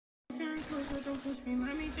Don't push me,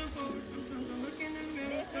 let me jump over. Sometimes I look in the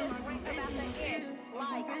mirror, feel like I'm RantAboutThaIsh.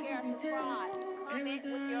 Like, share, subscribe, comment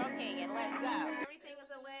with your opinion. Let's go. Everything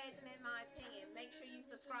is a legend in my opinion. Make sure you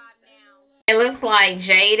subscribe now. It looks like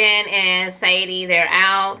Jaidyn and Sadie, they're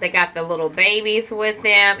out. They got the little babies with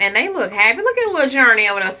them, and they look happy. Look at little Journey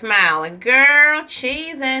over there smiling. Girl,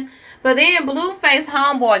 cheesing. But then Blueface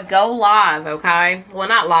homeboy go live, okay? Well,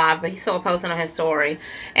 not live, but he's still posting on his story.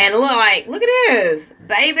 And look at this.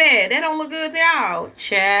 Baby, that don't look good to y'all.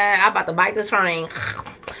 Chad, I'm about to bite the screen.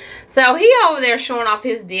 So he over there showing off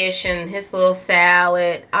his dish and his little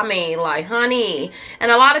salad. I mean, like, honey. And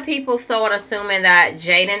a lot of people started assuming that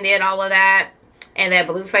Jaidyn did all of that and that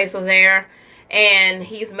Blueface was there. And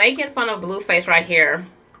he's making fun of Blueface right here.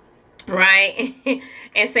 Right?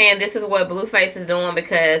 And saying this is what Blueface is doing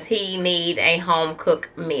because he need a home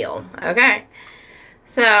cooked meal. Okay?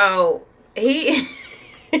 So, he...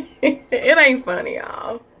 it ain't funny,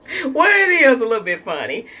 y'all. Well, it is a little bit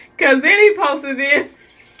funny. Because then he posted this.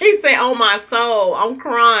 He said, oh my soul, I'm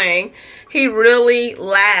crying. He really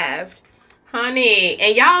laughed. Honey,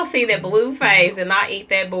 and y'all see that Blueface did not eat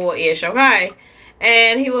that bullish, okay?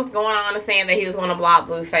 And he was going on and saying that he was going to block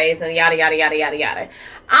Blueface and yada, yada, yada, yada, yada.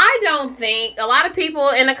 I don't think, a lot of people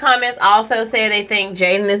in the comments also say they think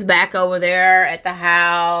Jaidyn is back over there at the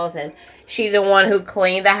house and she's the one who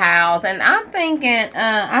cleaned the house. And I'm thinking,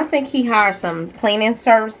 I think he hired some cleaning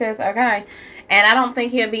services, okay? And I don't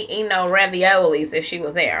think he'll be eating no raviolis if she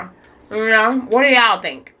was there. You know? What do y'all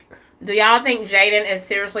think? Do y'all think Jaidyn is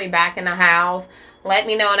seriously back in the house? Let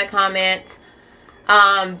me know in the comments.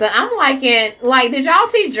 But I'm liking, like, did y'all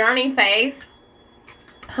see Journey's face?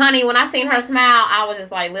 Honey, when I seen her smile, I was just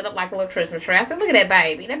like lit up like a little Christmas tree. I said, look at that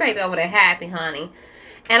baby. That baby over there happy, honey.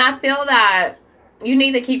 And I feel that you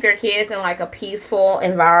need to keep your kids in like a peaceful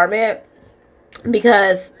environment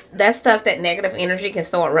because that stuff, that negative energy can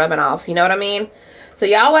start rubbing off. You know what I mean? So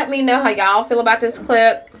y'all let me know how y'all feel about this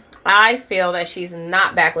clip. I feel that she's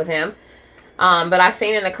not back with him. But I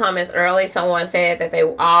seen in the comments early, someone said that they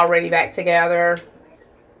were already back together.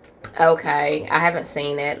 Okay, I haven't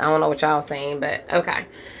seen it. I don't know what y'all seen, but okay.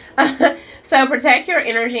 So protect your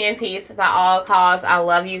energy and peace by all costs. I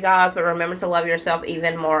love you guys, but remember to love yourself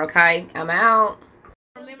even more, okay? I'm out.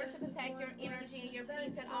 Remember to protect your energy and your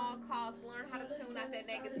peace at all costs. Learn how to tune out that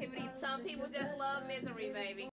negativity. Some people just love misery, baby.